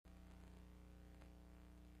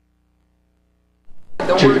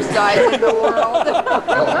The worst guys in the world.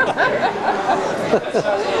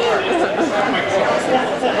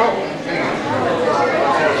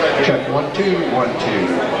 Check 1 2 1 2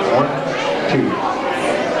 1 2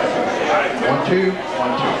 1 2 1 2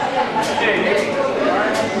 1 2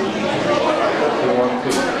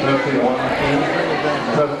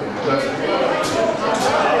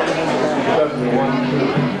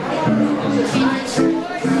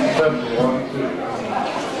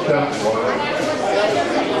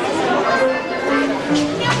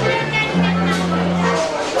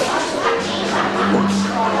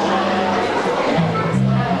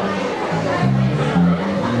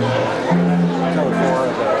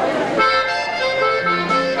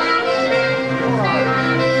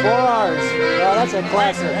 That's a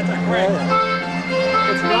classic. That's a great one.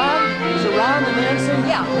 It's Ron. Is it Ron the Nancy?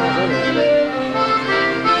 Yeah.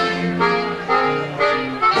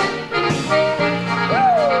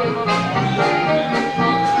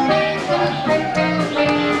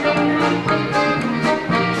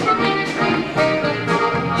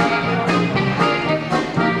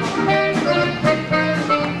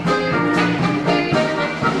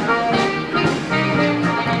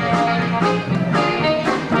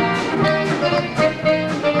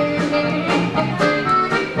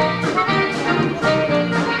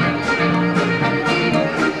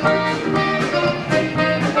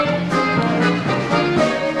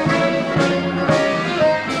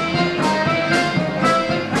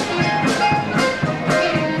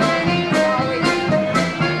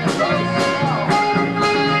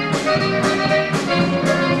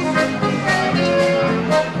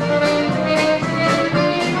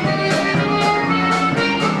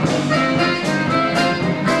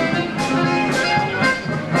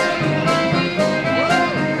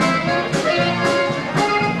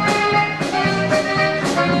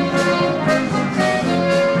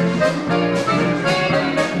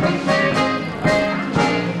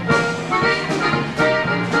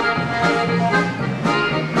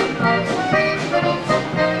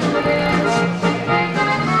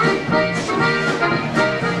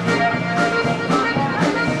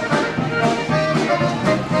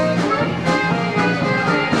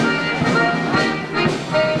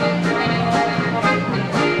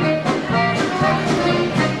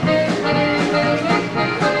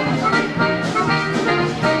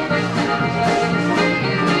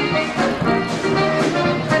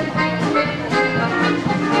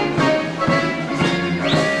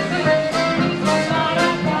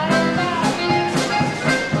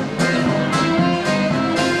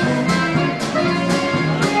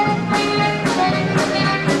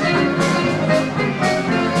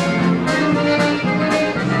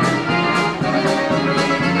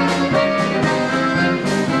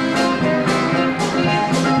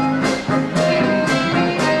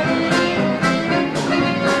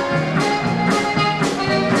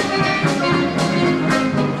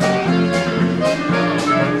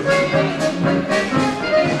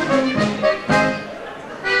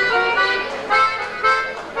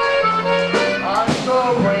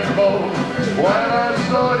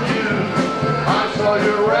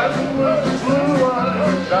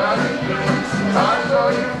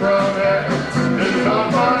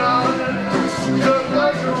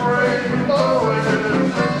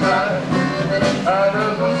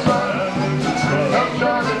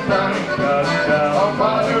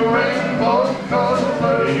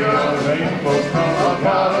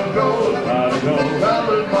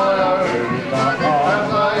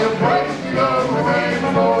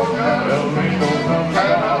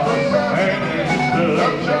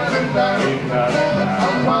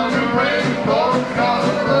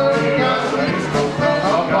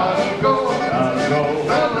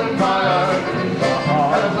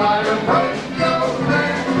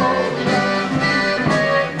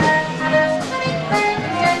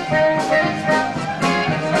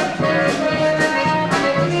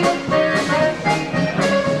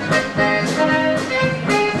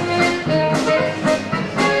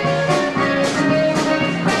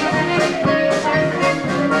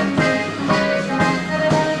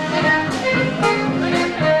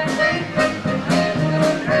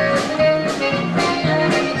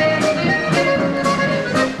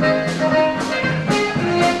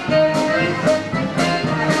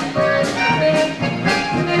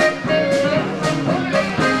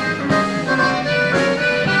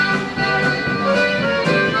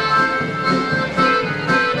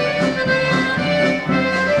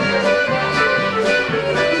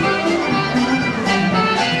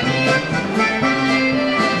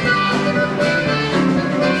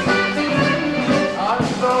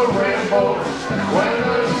 When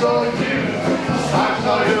I saw you, I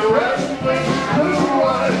saw you restless blue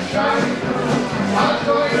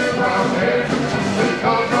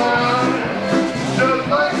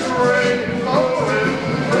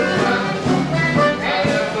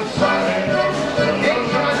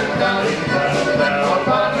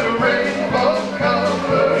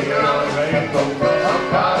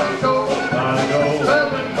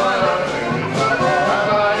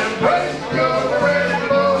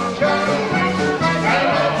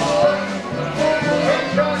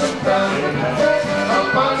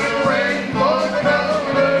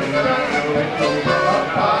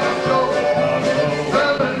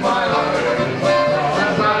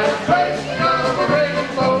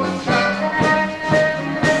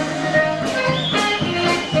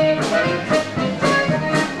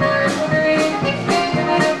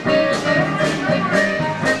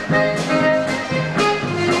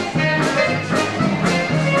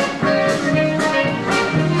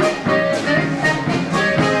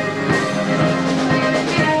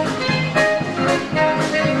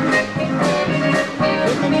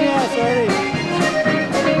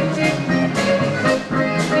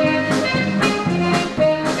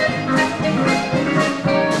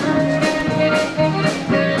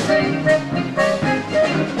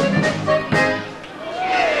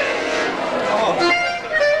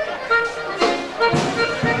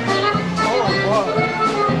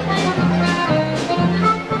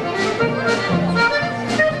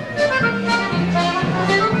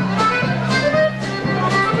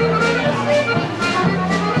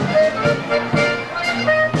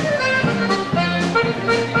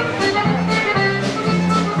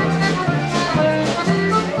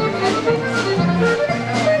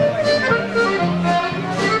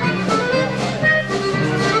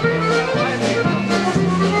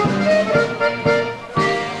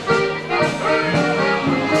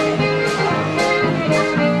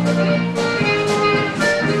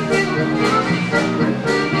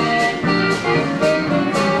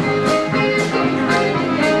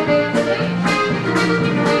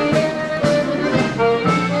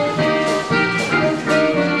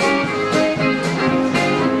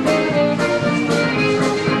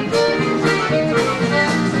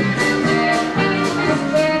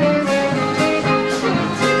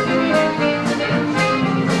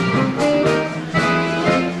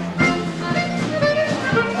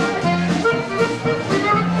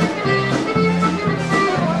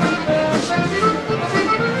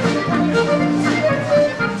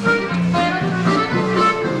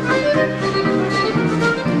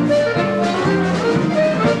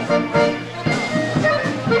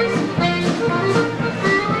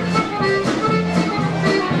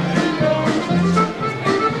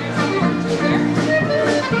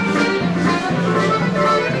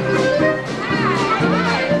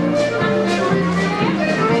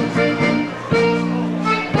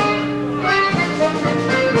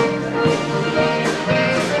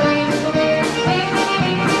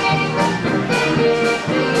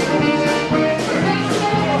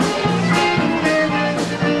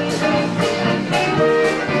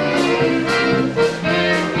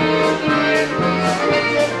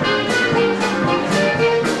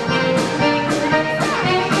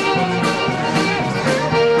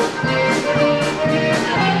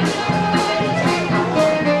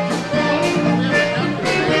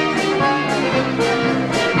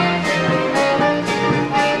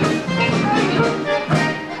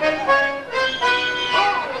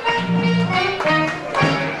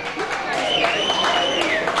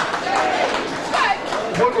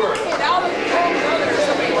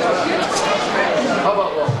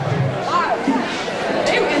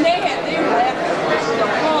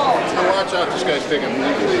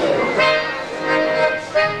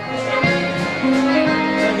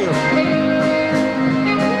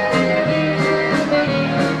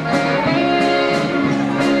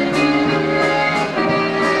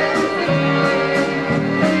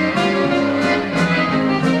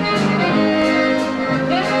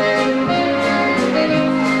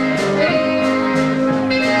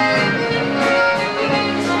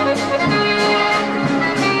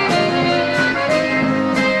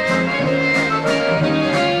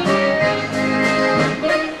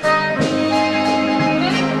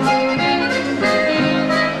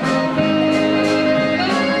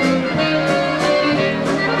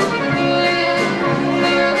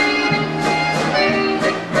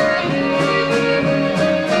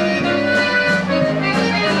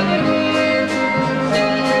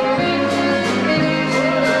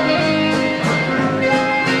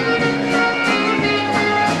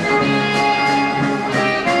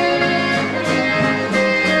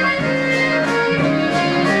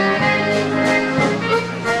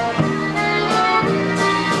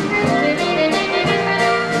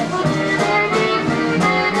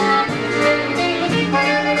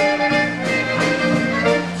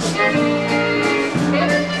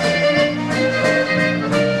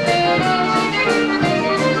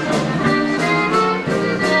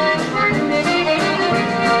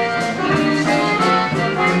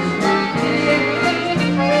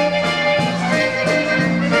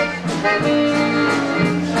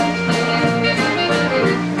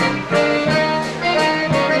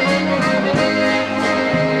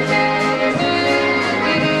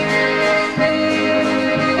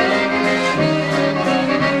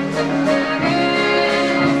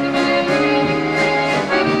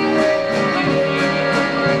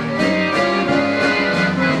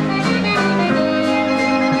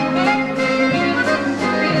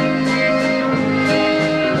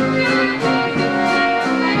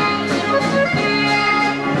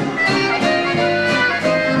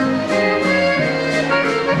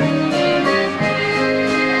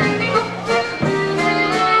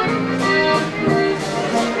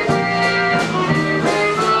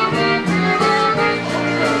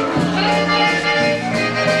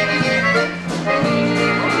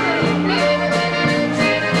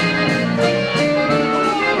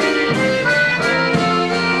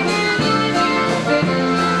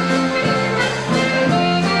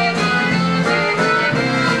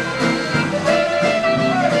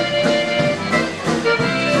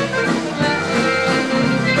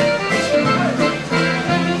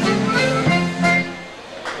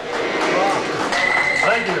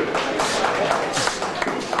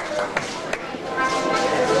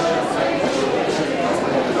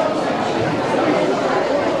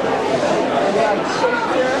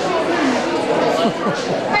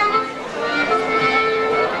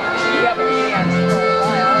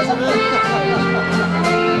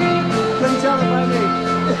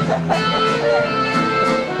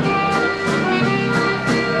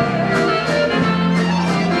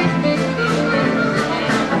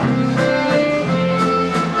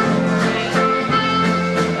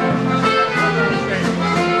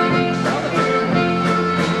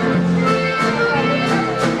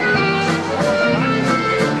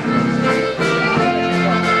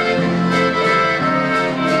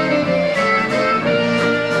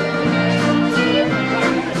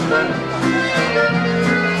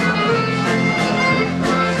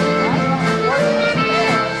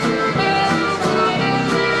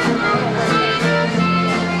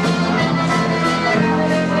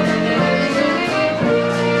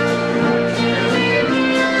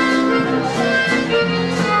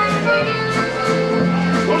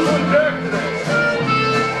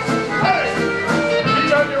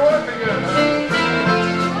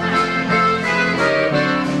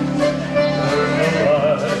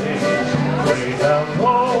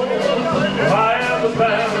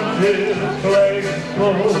is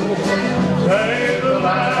Flaisman. Save the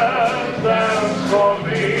last dance for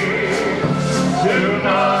me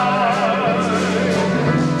tonight.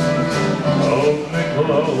 Hold me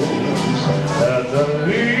close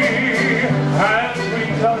tenderly as we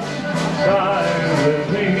touch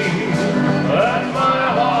silently. Let my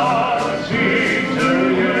heart speak to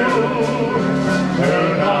you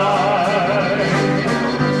tonight.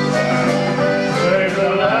 Save the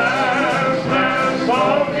last dance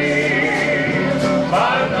for me,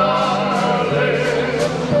 my darling.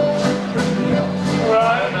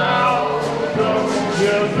 Right now, don't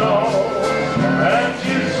you know, and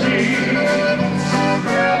you see,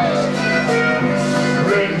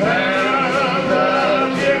 pretend that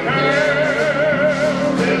you care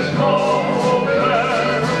this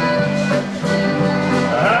moment,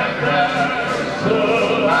 and dance the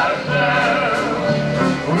last dance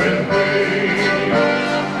with me.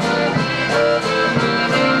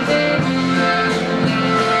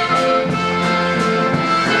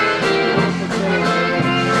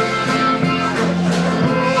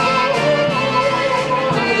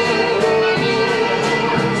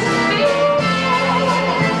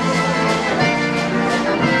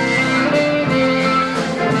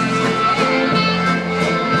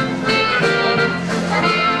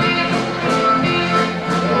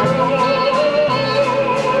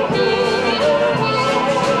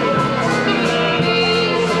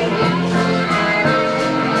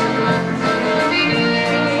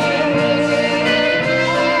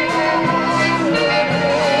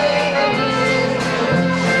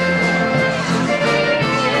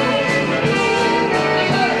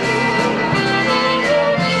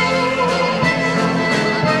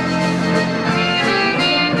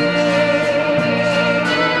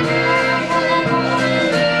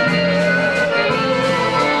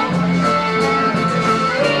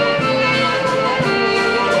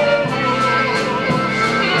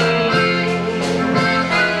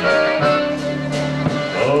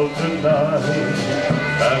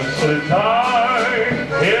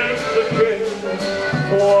 Here's the kiss,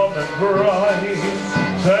 warm and bright.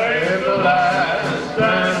 Save the last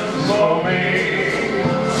dance for me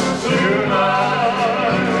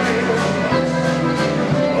tonight.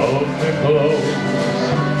 Hold me close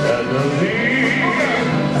tenderly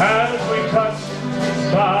as we touch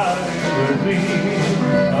silently.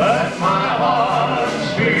 Let my heart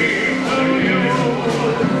speak to you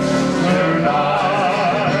tonight.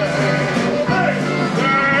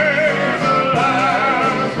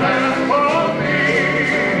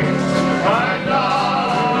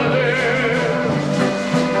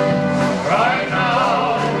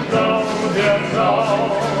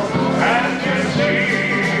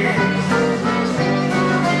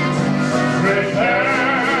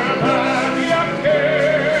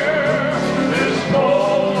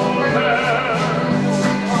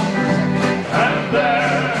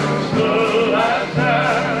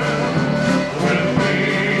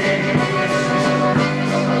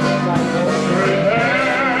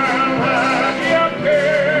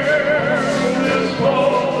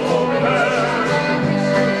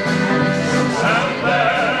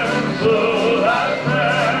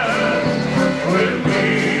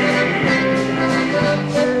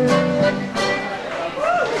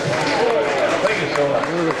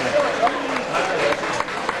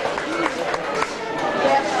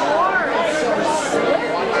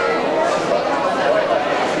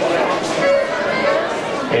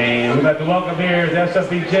 We'd like to welcome here at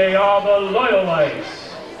SNPJ all the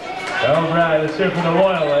Loyalites. All right, let's hear from the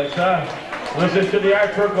Loyalites, huh? Listen to the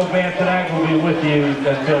Perko band tonight. We'll be with you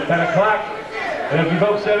until 10 o'clock. And if you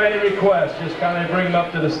folks have any requests, just kind of bring them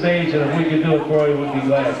up to the stage, and if we can do it for you, we'd be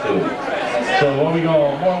glad to. So where we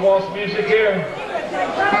going? More waltz music here?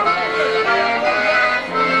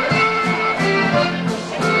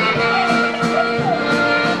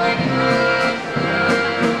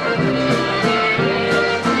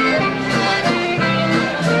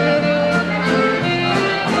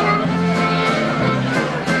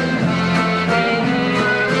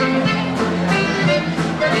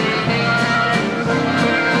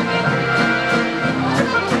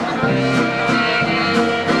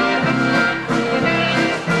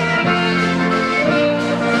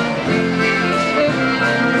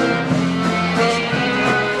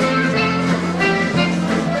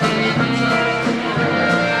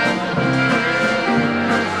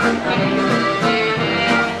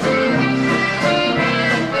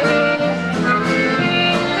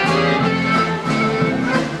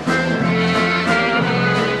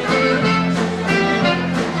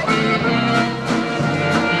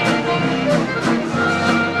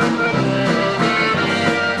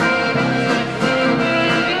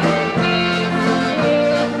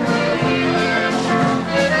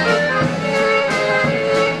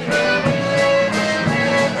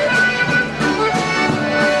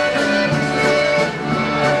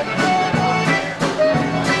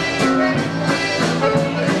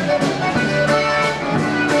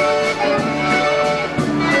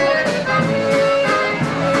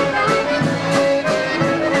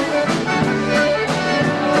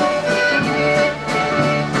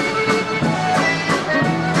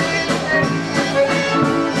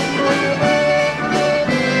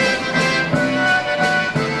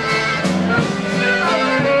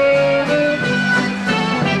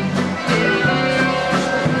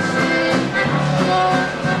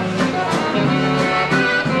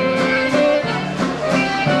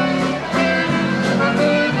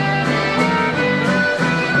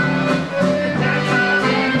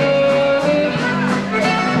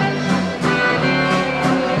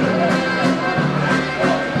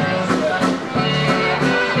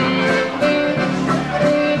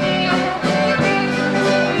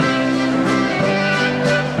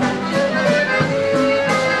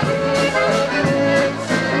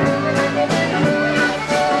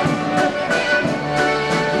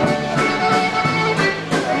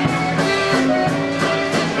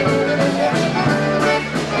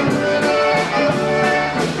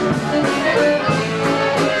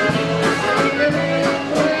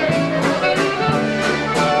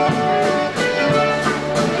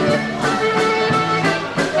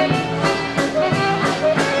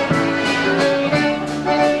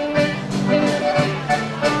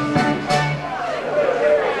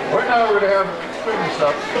 have strings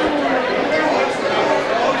up.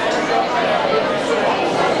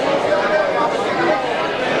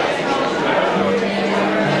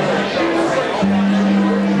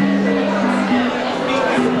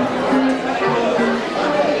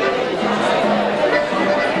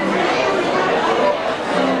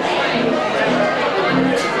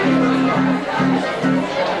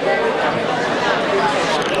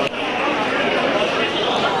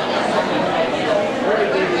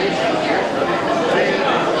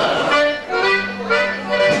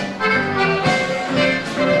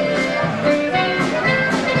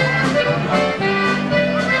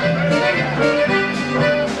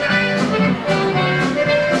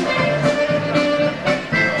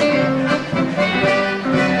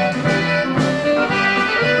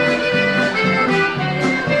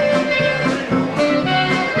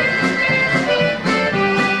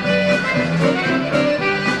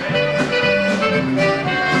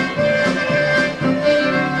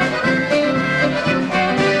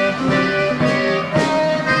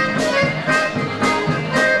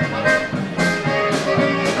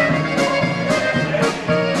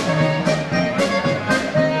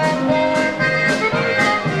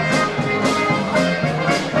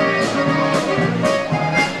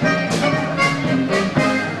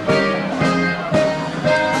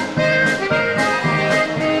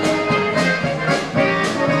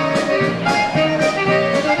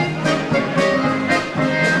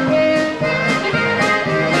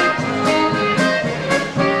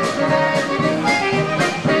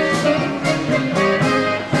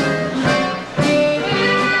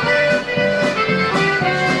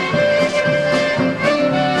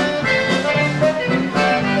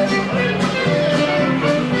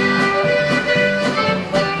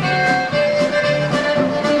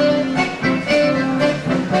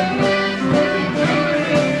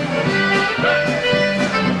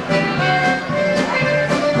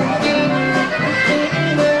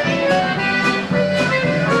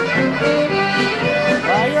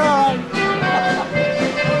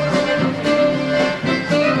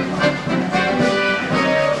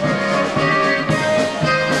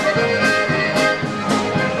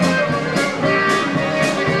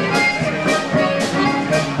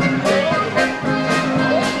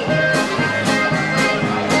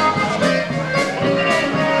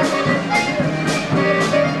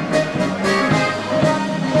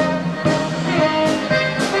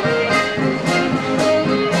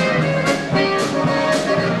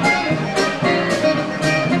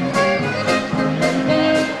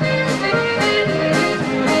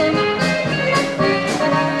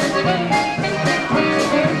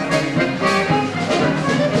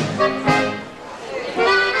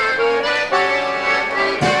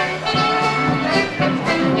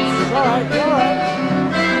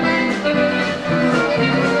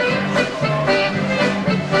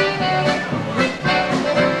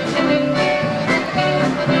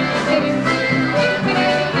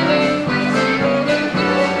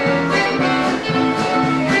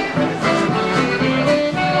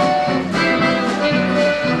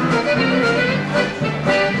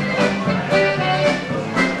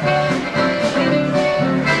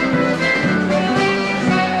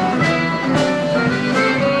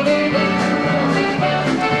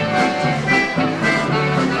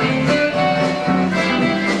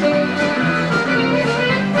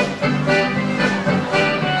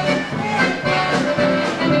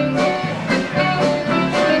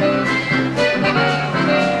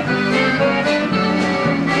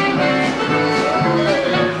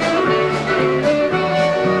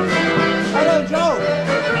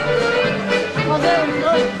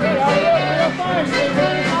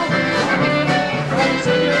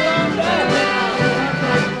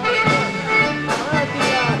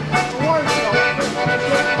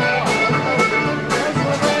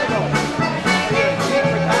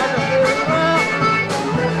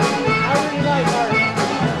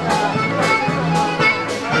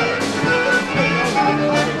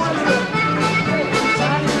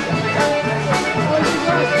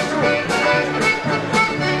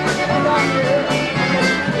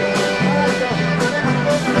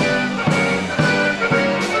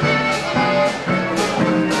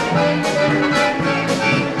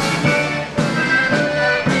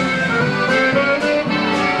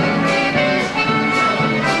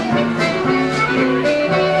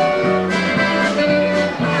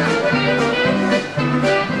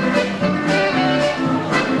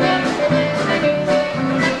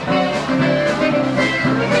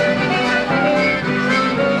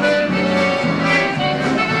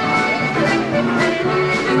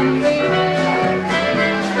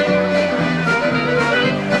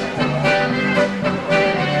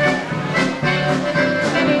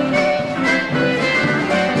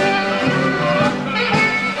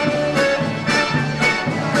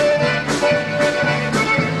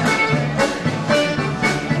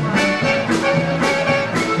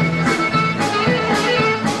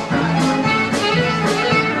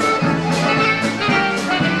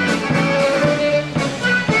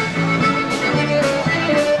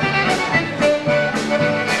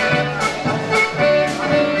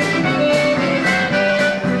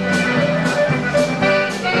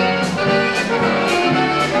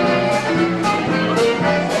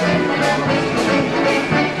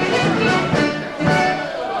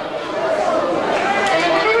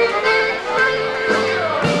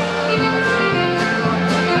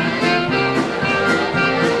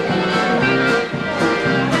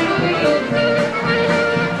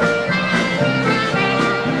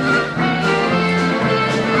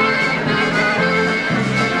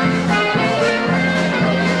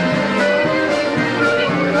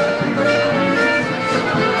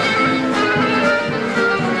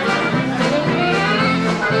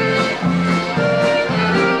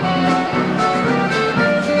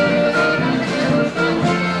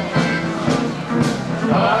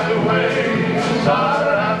 Highways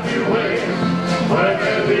are happy ways when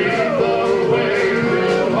they lead the way to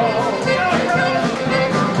home.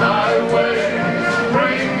 Highways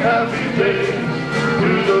bring happy days to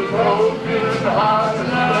the broken hearts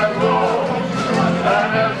that roam. And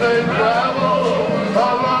as they travel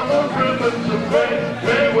along the ribbons of fate,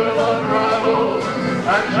 they will unravel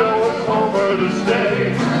and show us home where to stay.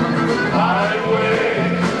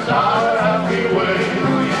 Highways are happy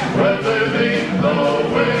ways when they lead the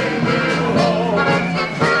way to home.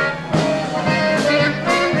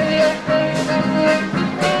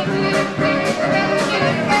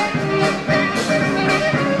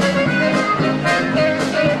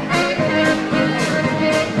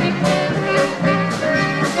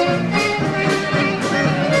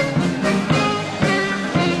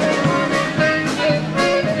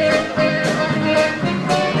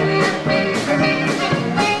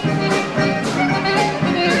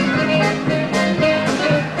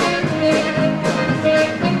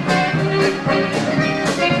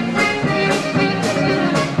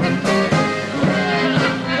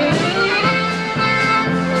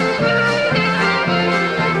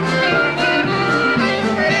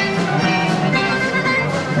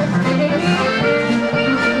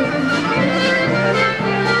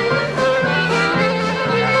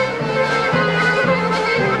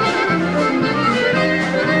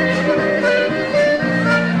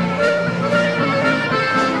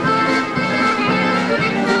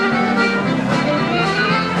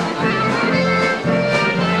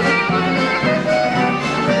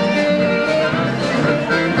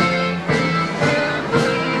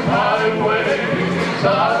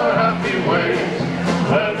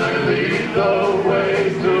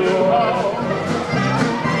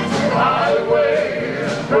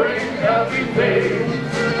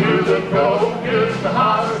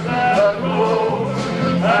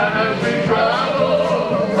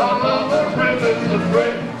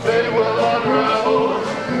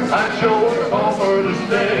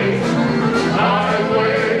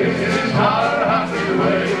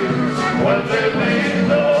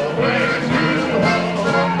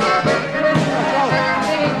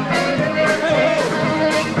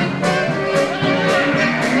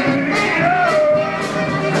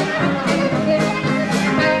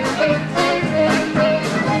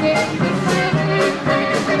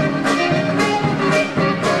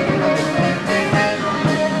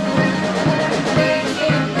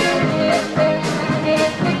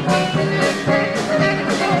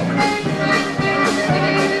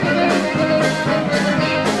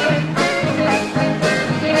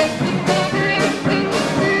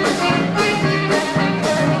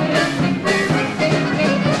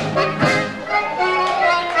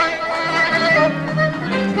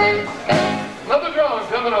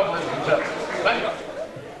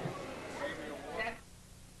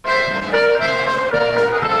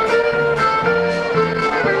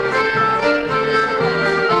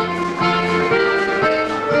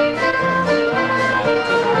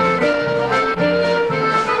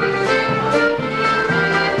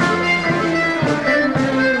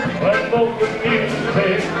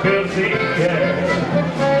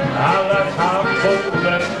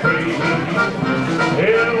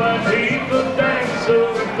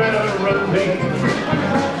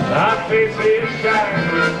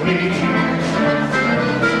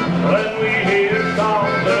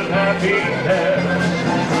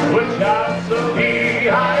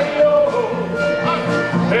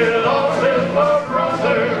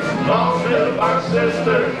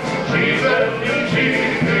 Sister,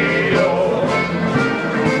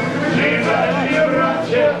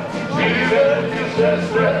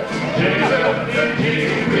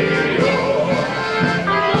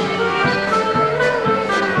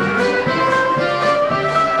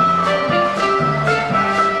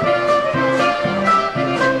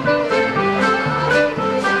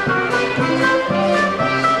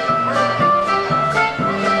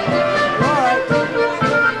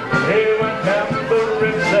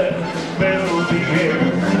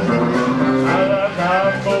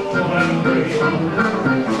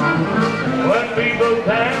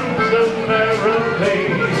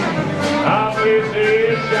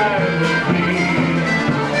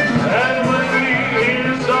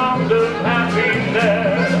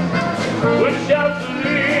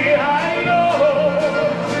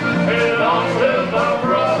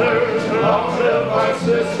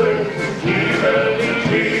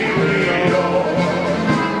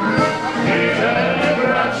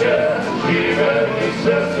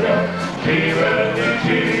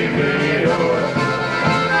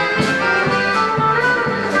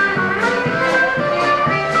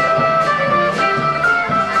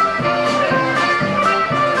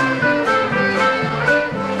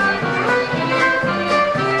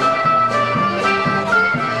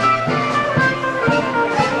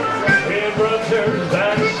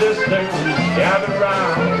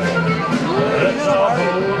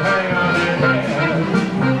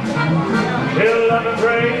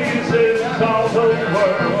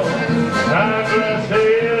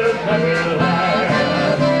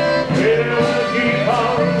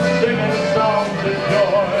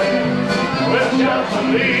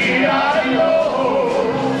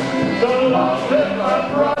 So long live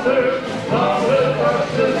my brother, long live my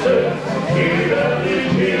sister,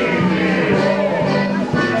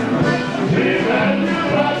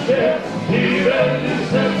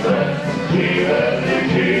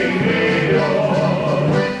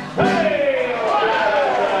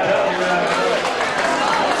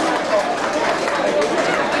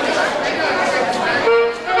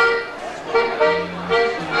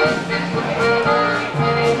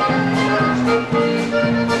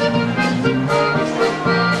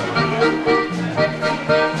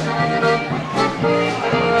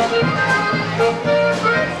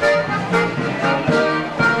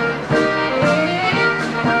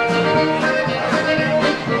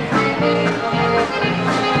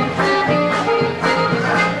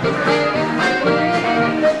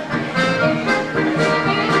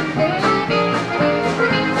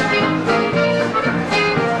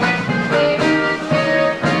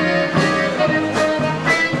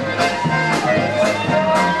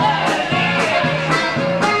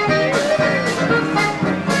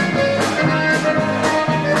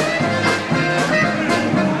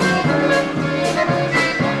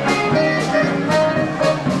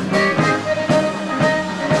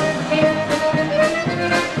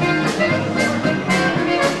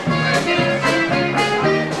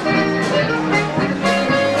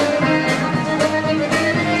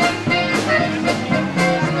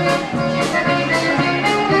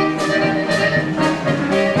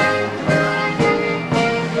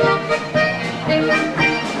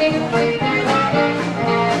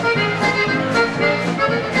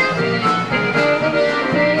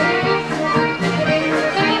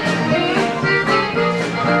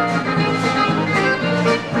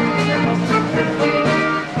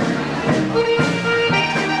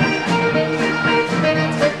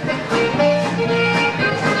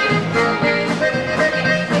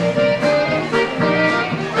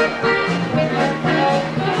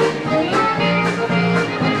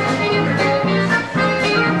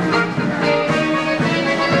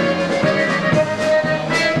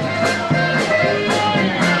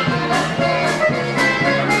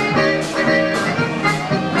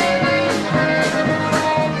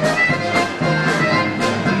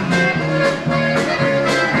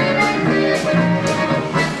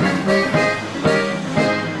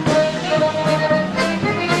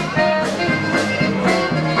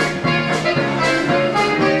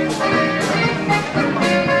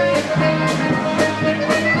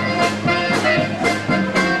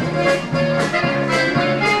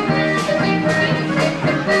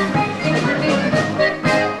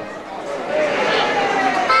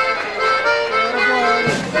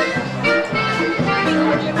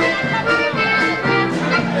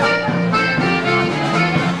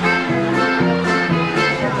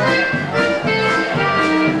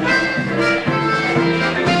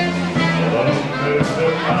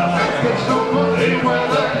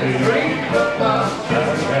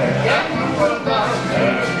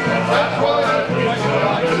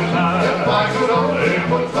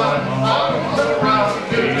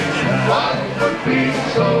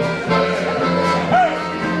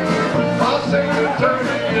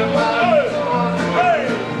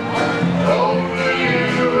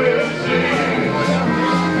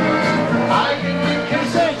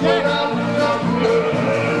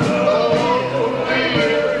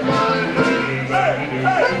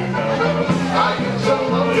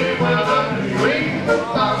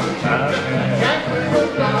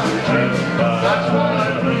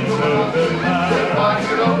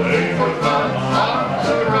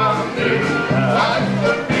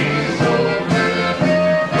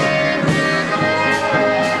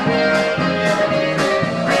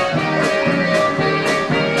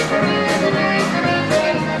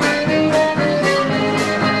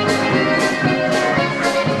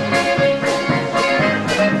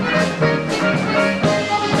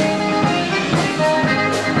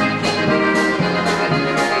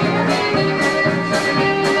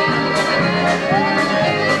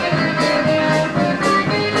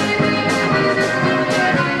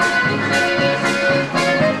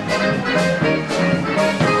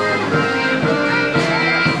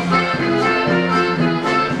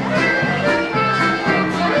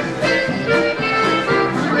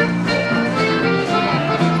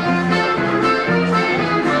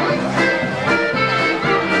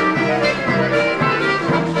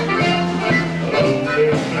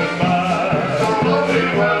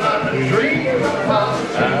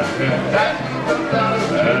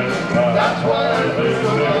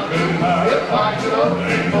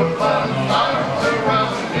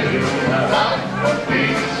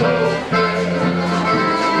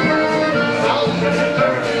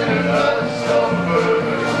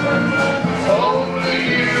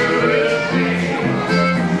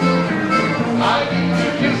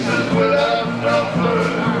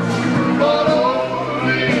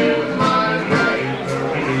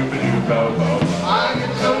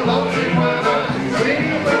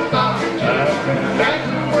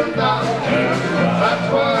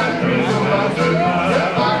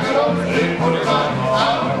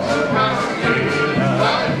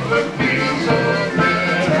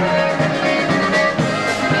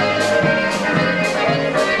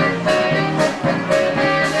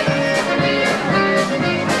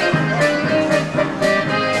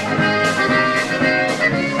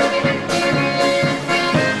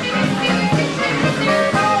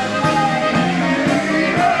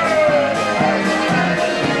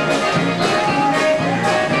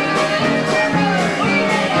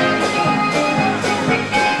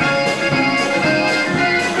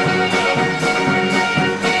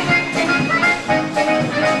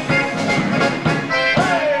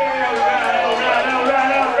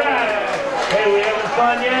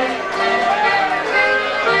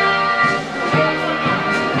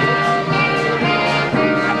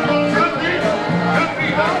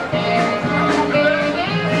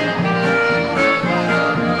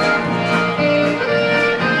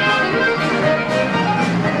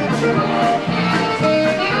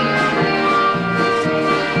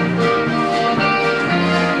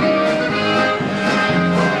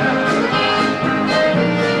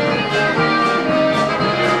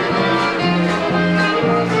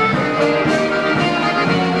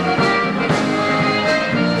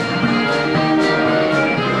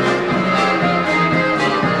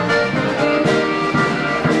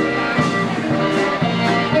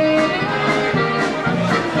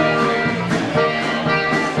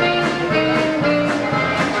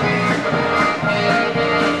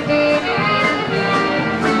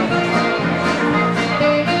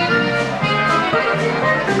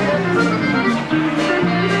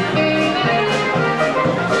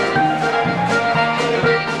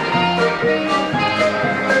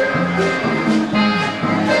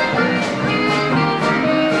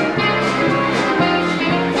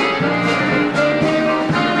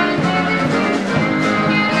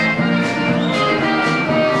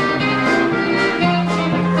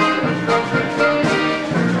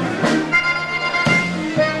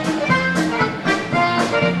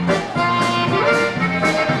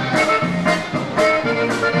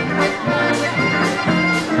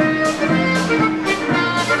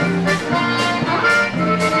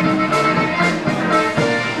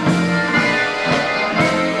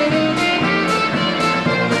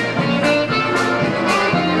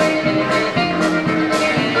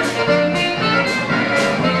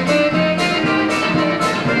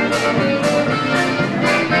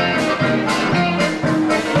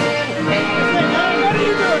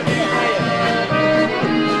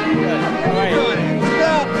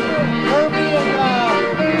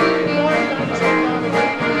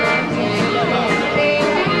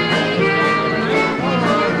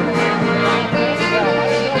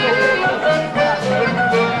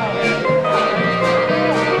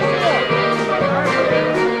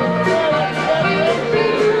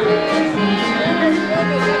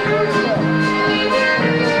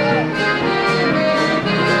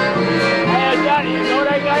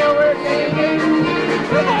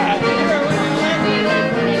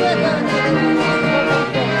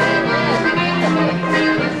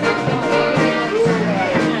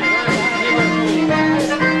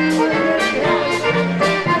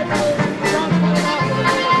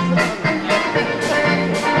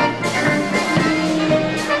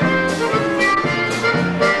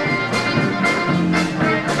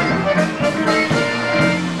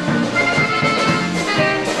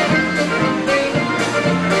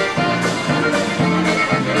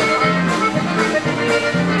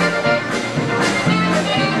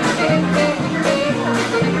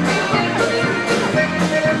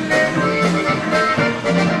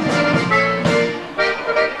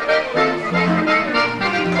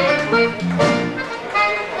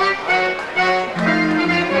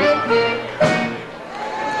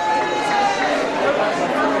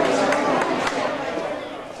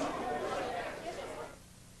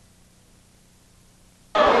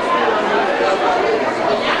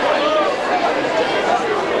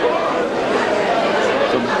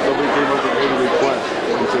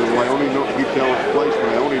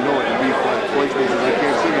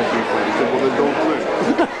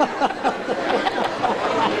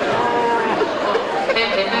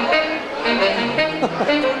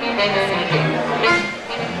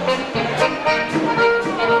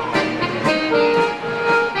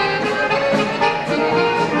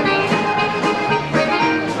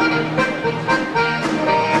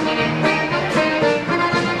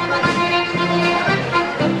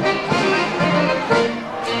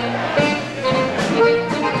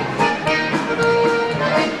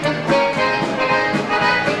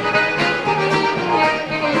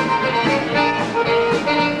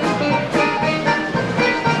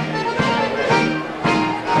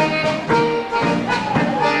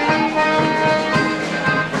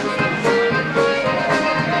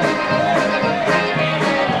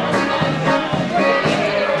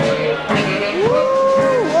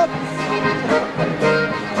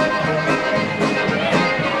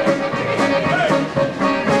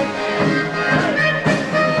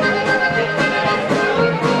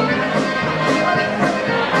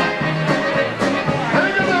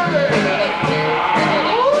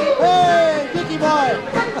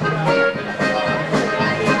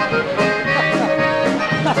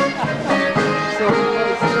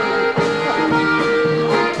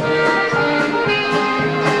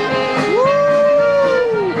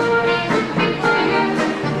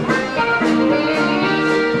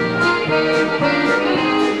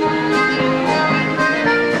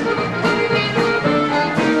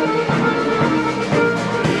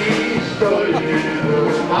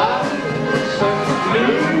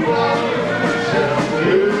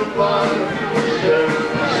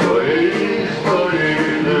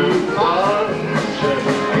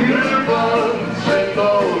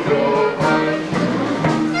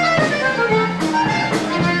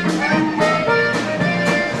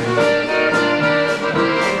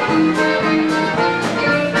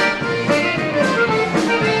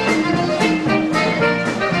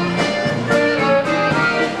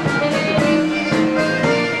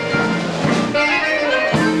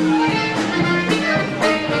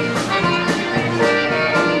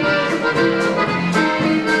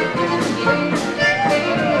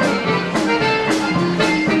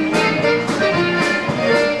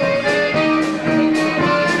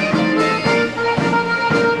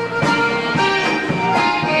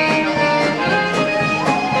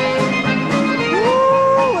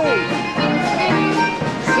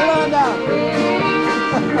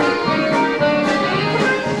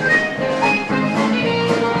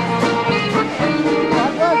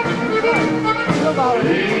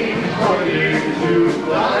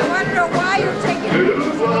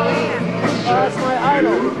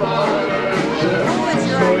 idol. What's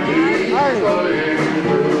your idea?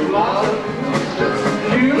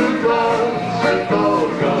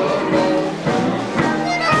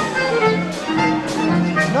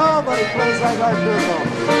 Nobody plays like our Perko.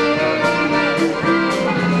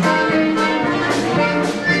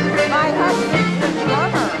 My husband's the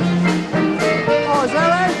drummer. Oh, is that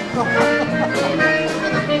right?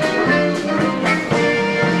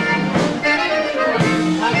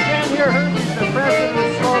 I can't hear her. He's the president of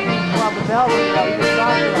the Slogan Club in Melbourne. Now you can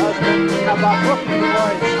talk to your husband about booking the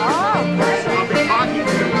boys. Oh, great. I'll be talking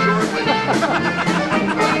to him shortly.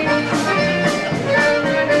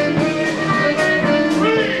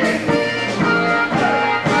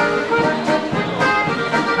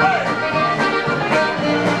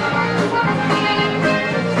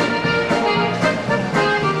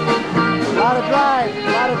 A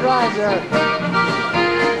lot of drive there.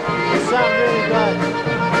 They sound really good.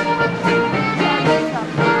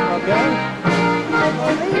 Okay?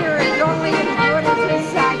 The leader is only as good as his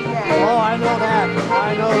sideman. Oh, I know that.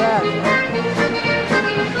 I know that.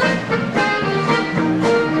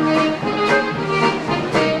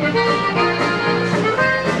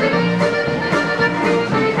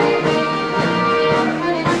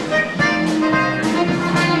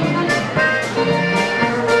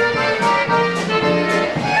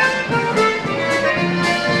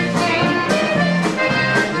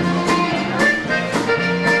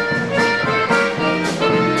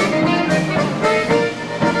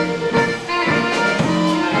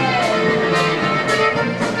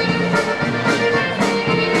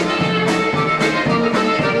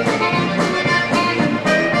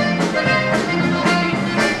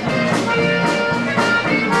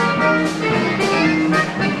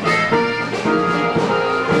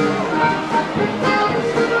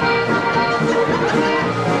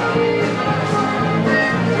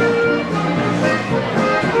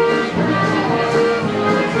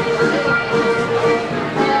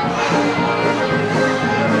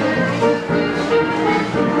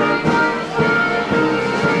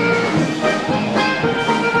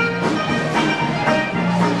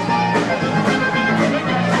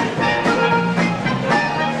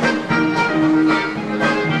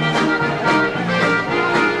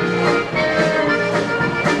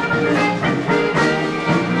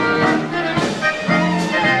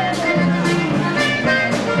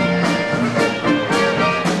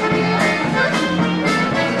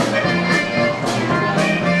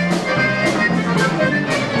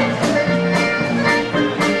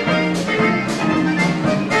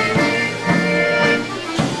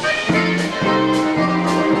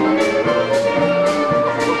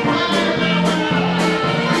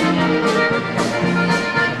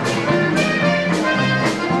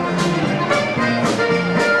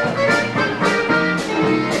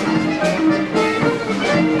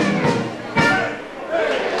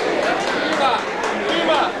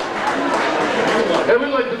 And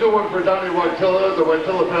we'd like to do one for Donnie Wojtyla, the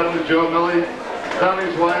Wojtyla family, Joe Millie,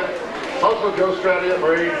 Donnie's wife, also Joe Strati at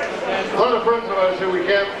Marine. A lot of friends of ours here we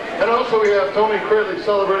can. And also we have Tony Crittley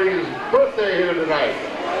celebrating his birthday here tonight.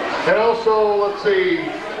 And also, let's see,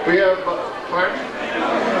 we have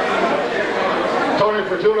Tony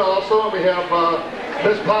Fortuna also, and we have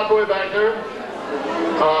Miss Potboy back there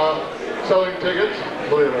selling tickets,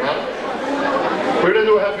 believe it or not. We're going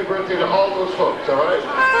to do a happy birthday to all those folks, all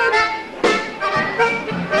right?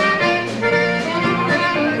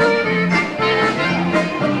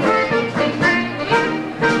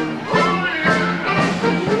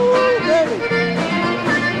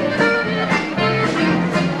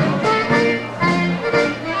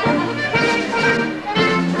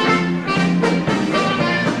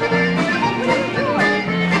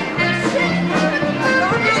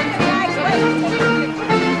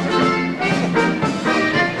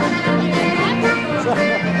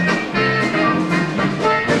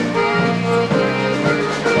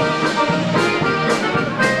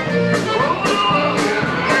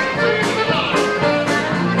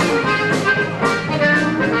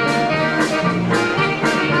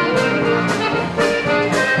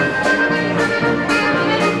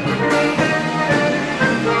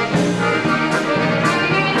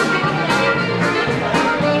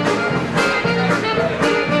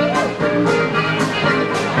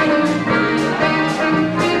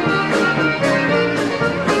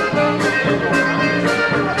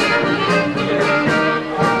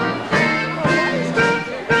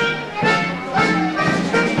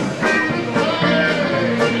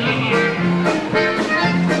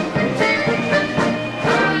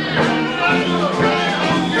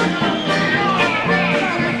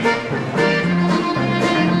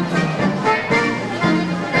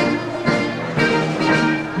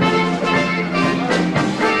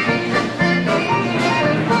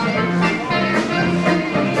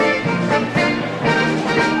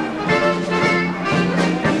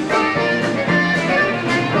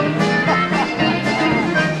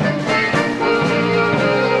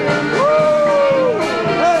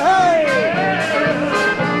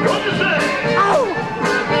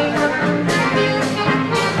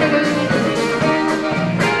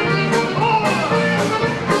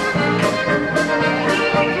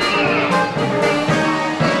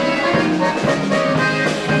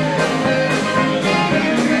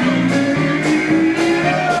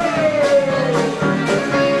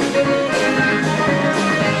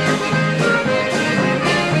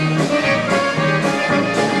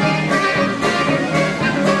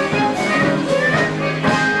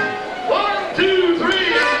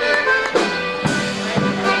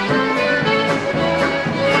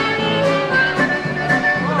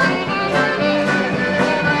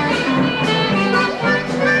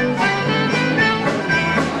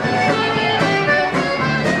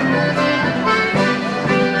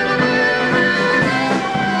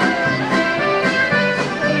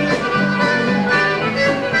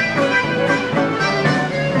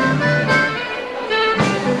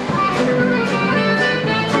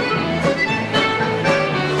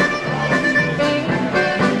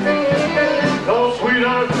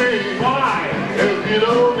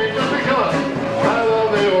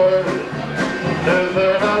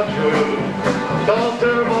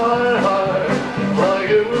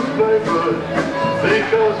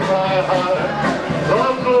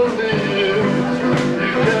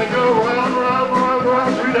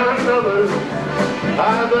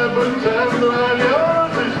 I then pretend that I'm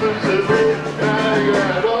yours exclusively.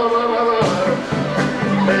 Yeah, all my life.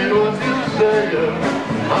 Ain't what you say,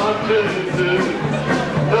 I'll tell you to.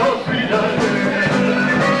 No, sweetheart.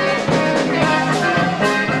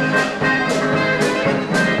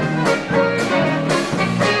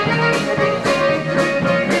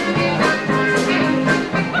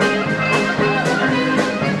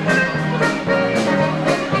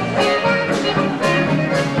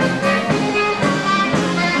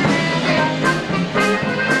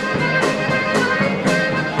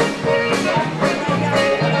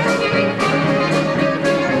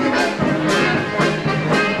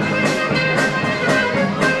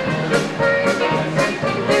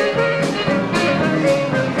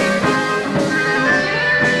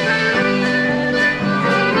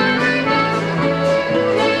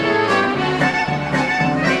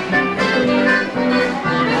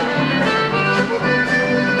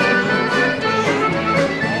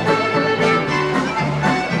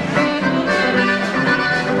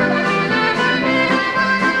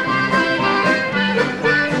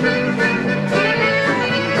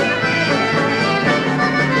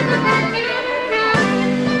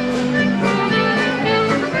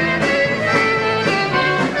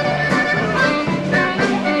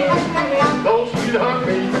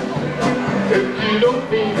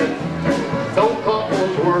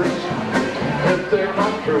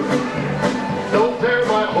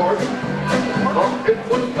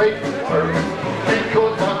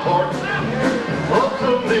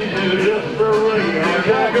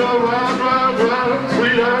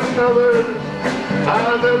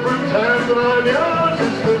 I never pretend that I'm yours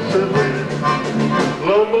exclusively.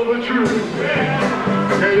 Love of the truth.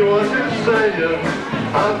 Hey, what you saying?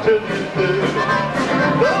 I'll tell you this.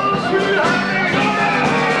 No, sweetheart.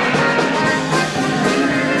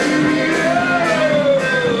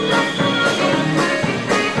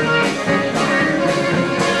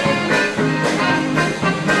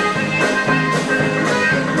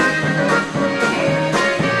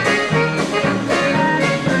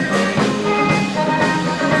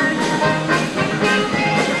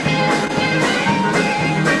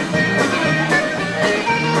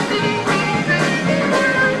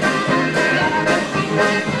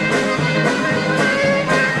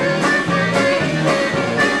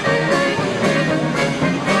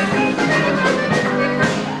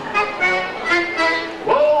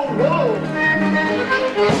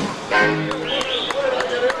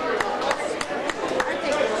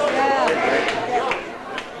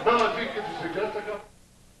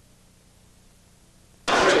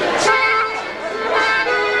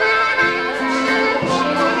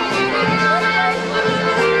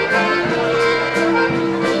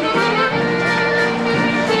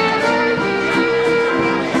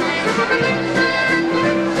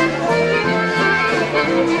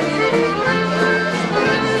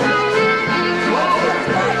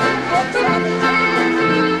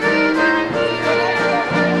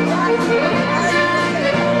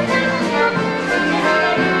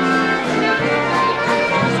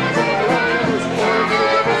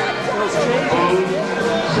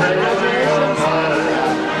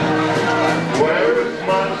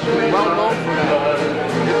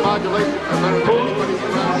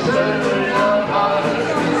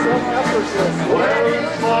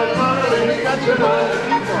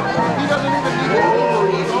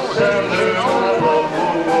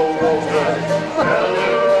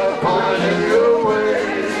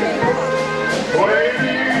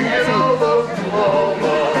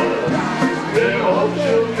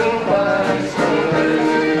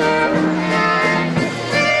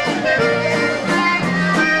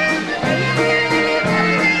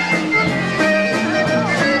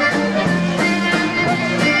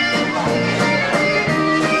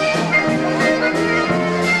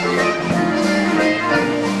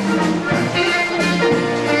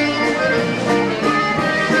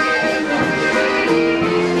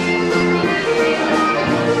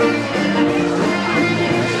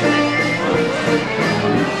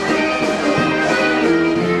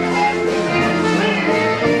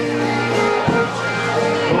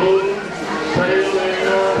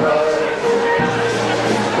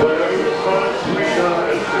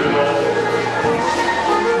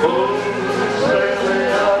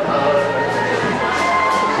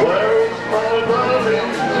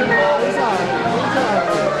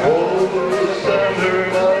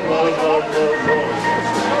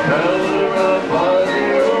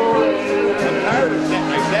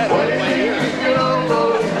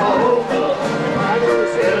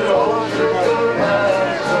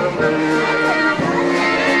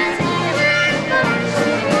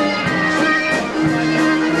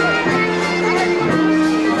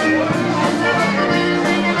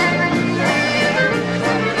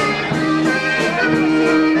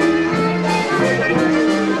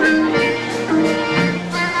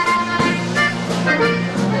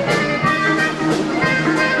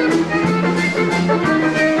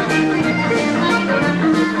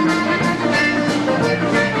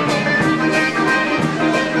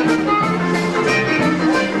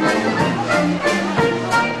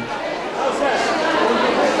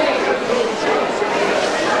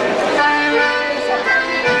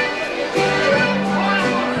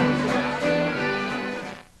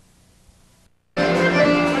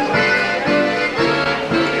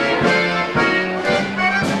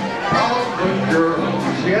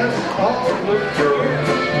 all the girls,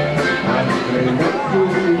 and they want to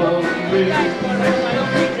love me.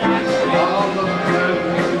 All of them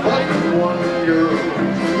but one girl,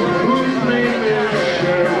 whose name is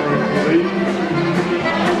Sharon Lee.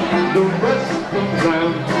 The rest of them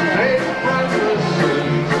made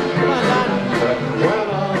promises that went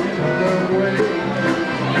on their way.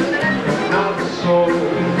 Not so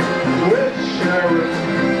with Sharon.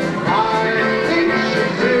 I think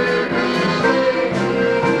she's here to stay.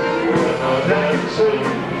 When I'm dancing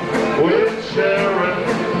with Sharon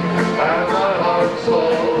and my heart's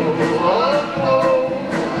all aglow,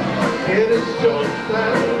 it is just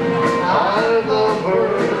that I love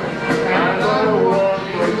her and I want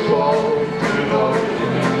us all to know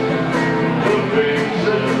the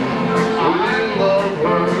reason I love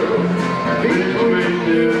her between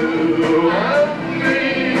you and me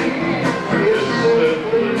is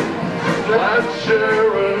simply that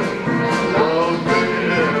Sharon loves me.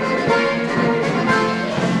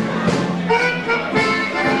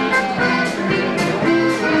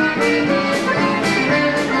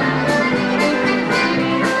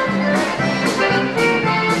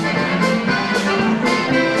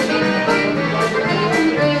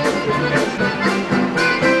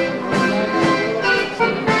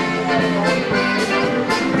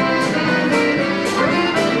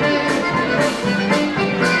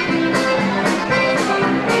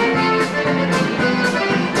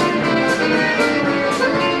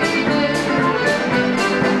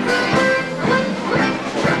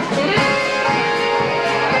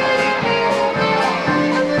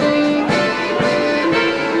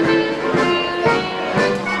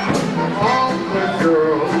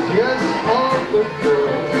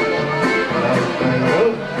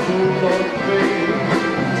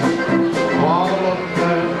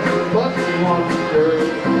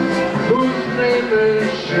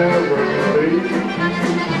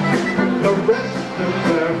 The rest of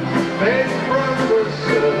them made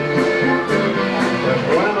promises that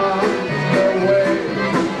went on their way.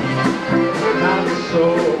 Not so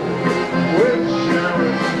with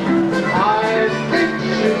Sharon. I think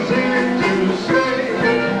she's here to stay.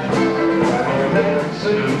 When I'm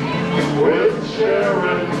dancing with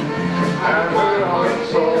Sharon and her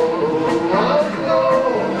heart's all aglow,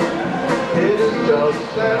 it is just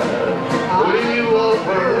that we love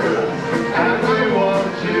her. And we want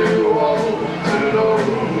you all to know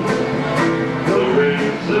the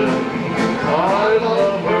reason I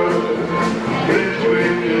love her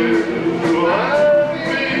between you and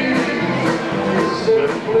me is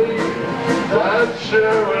simply that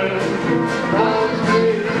Sharon loves me.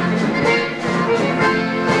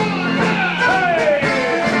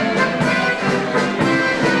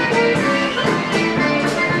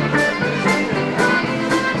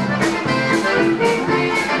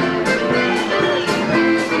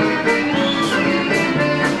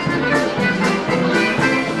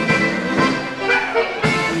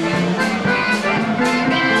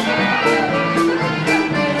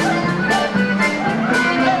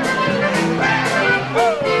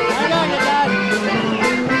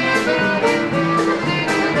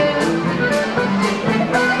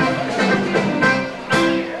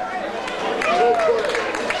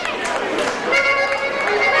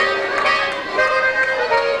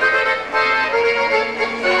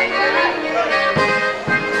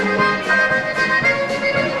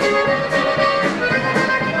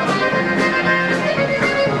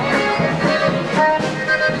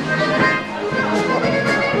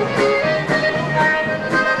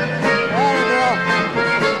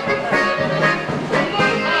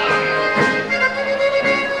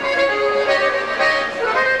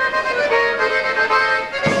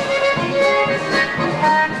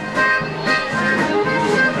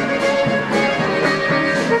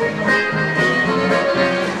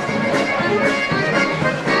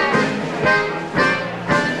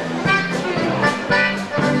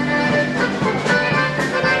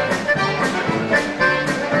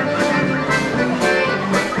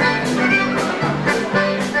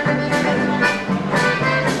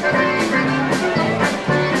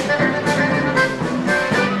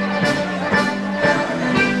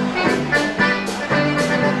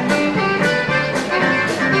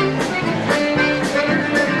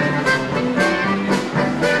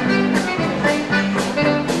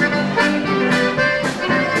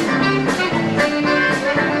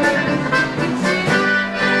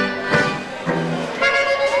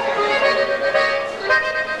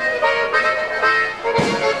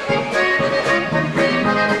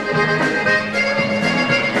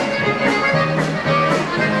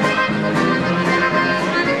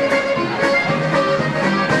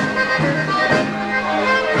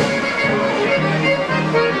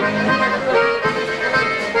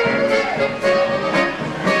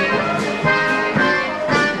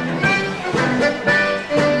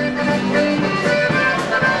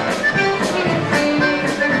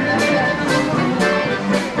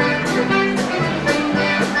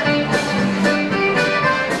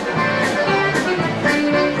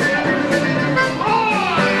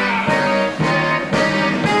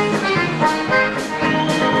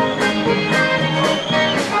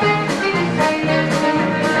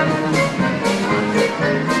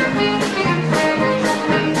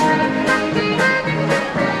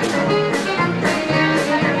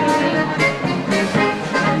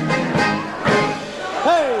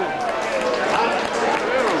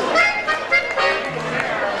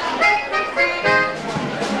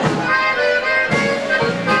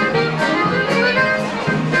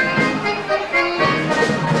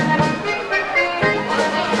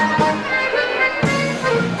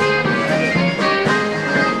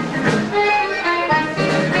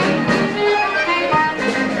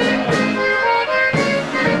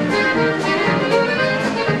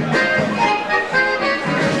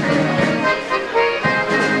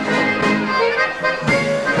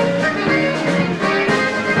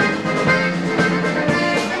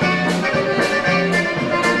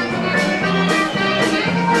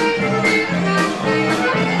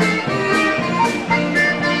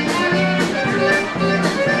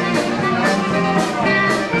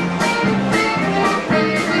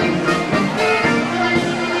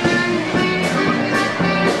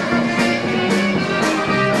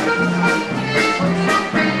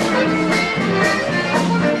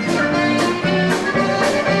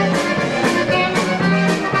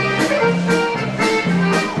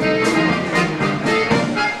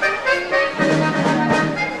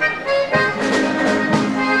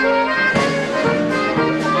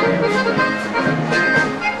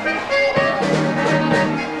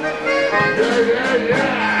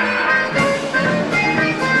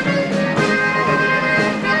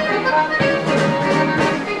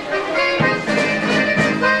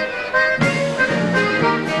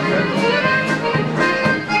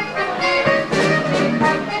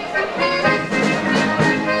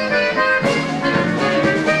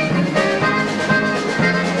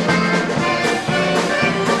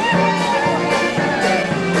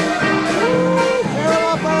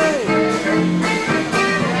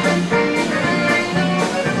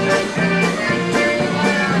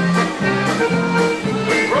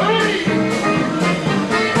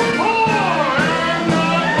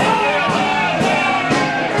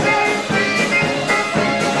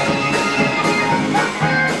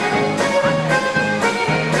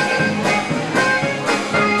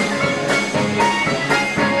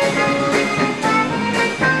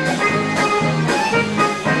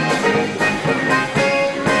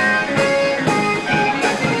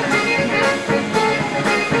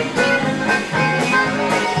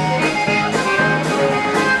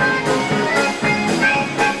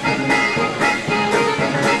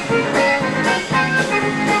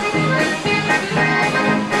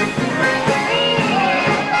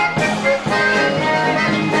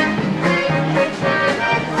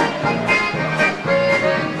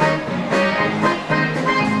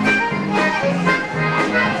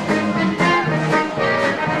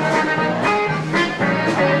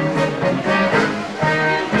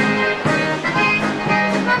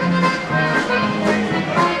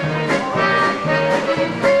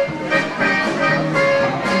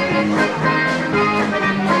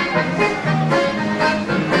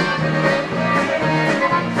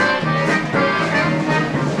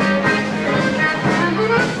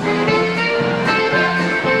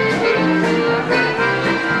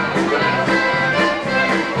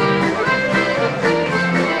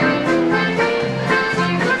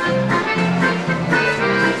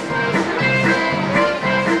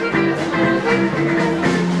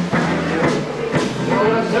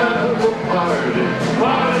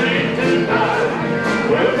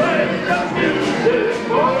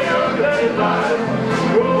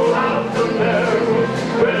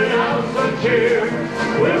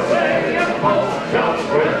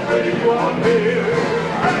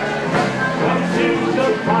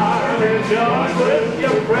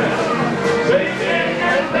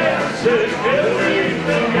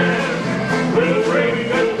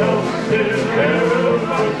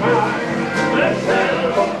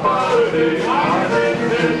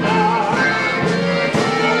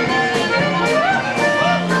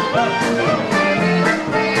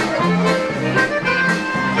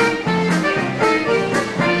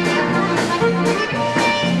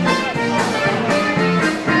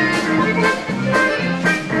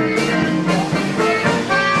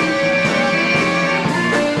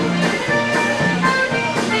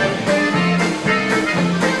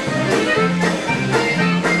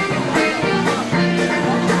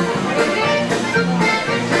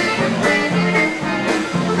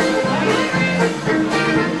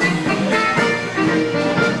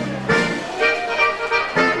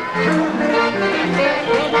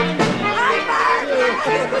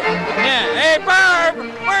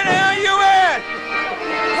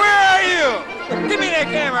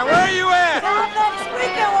 Detroit. Where are you at? Well, next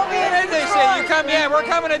weekend we'll be in What did they say? You Detroit. come, yeah, we're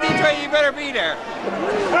coming to Detroit. You better be there.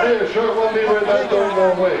 Hey, sure won't be where that door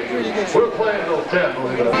won't wait. We're playing till 10,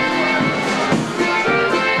 believe it or not.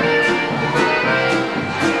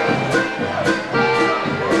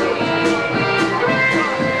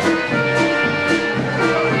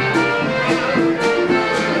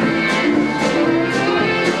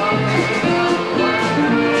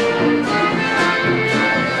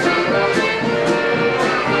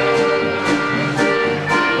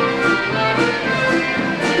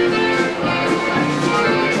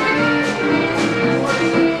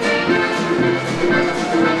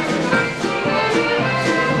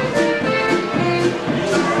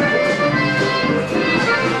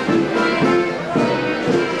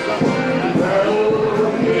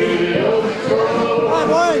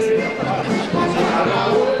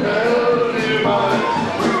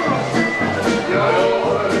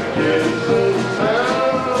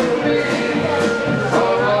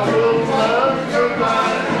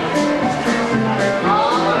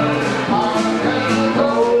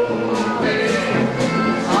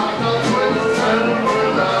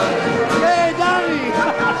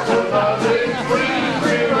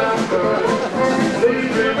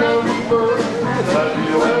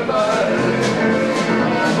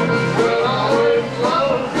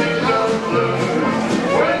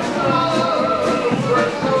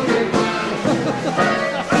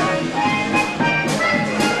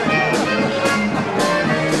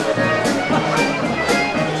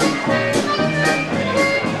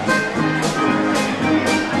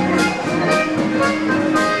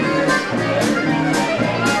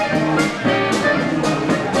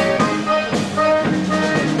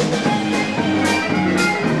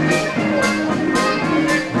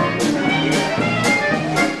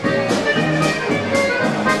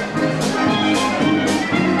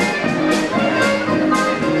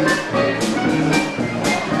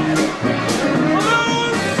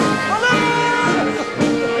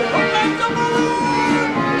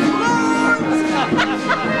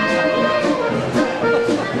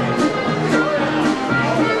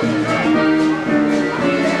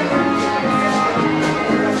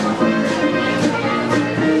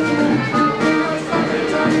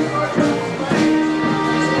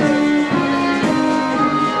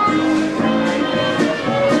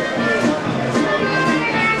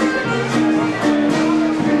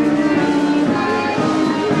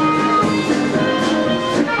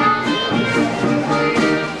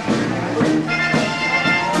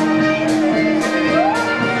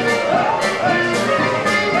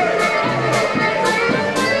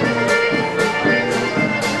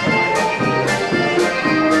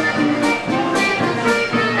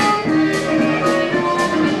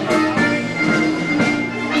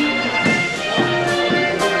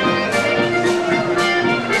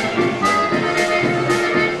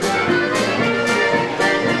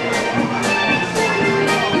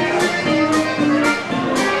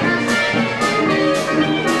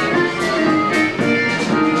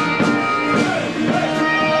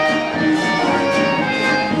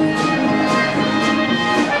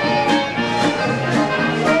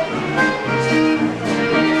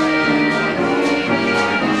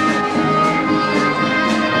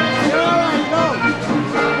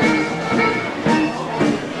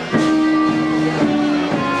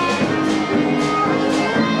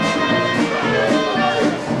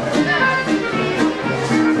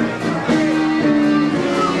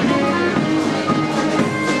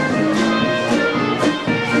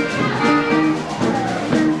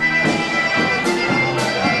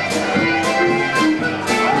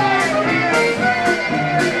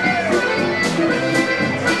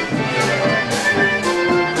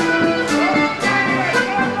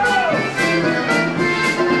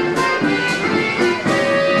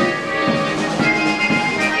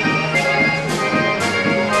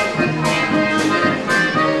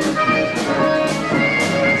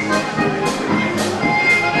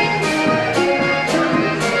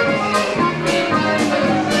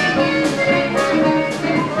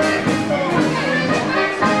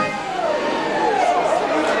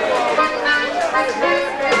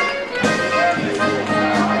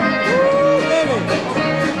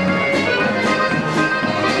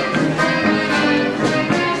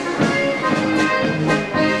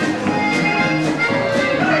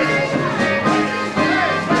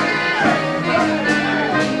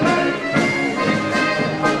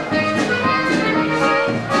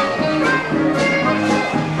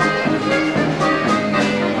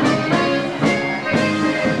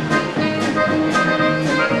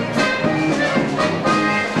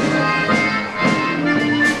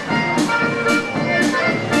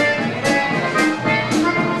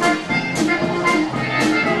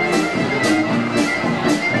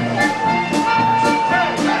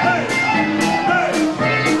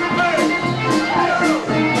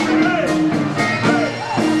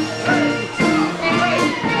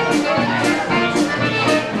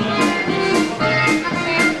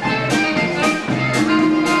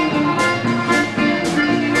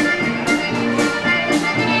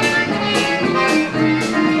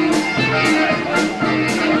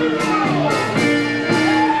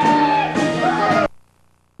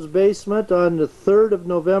 basement on the 3rd of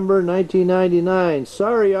November, 1999.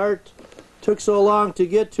 Sorry, Art, took so long to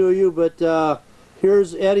get to you, but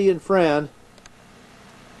here's Eddie and Fran.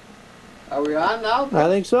 Are we on now? I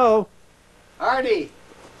think so. Artie,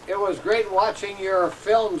 it was great watching your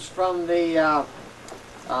films from the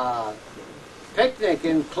picnic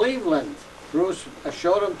in Cleveland. Bruce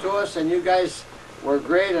showed them to us, and you guys were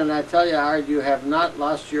great, and I tell you, Art, you have not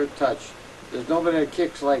lost your touch. There's nobody that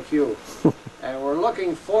kicks like you. And we're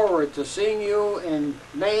looking forward to seeing you in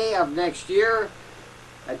May of next year.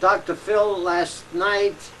 I talked to Phil last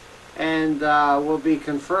night, and we'll be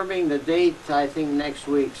confirming the date, I think, next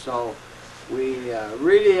week. So we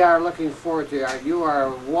really are looking forward to it. You are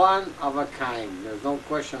one of a kind. There's no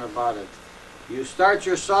question about it. You start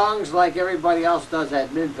your songs like everybody else does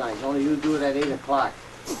at midnight, only you do it at 8 o'clock.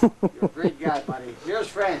 You're a great guy, buddy. Here's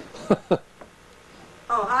Fran.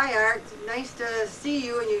 Oh, hi, Art. Nice to see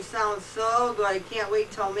you, and you sound so good. I can't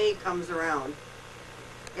wait till May comes around.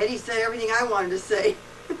 Eddie said everything I wanted to say.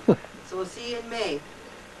 So we'll see you in May.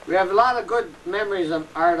 We have a lot of good memories of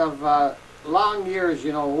Art of long years,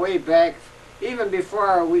 you know, way back, even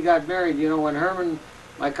before we got married. You know, when Herman,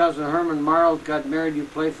 my cousin Herman Marld got married, you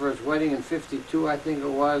played for his wedding in '52, I think it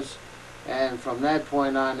was. And from that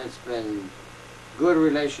point on, it's been good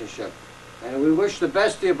relationship. And we wish the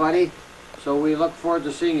best to you, buddy. So we look forward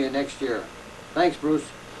to seeing you next year. Thanks, Bruce.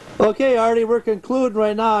 Okay, Artie, we're concluding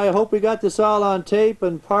right now. I hope we got this all on tape,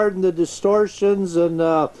 and pardon the distortions and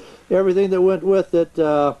everything that went with it.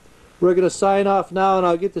 We're going to sign off now, and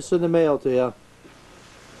I'll get this in the mail to you.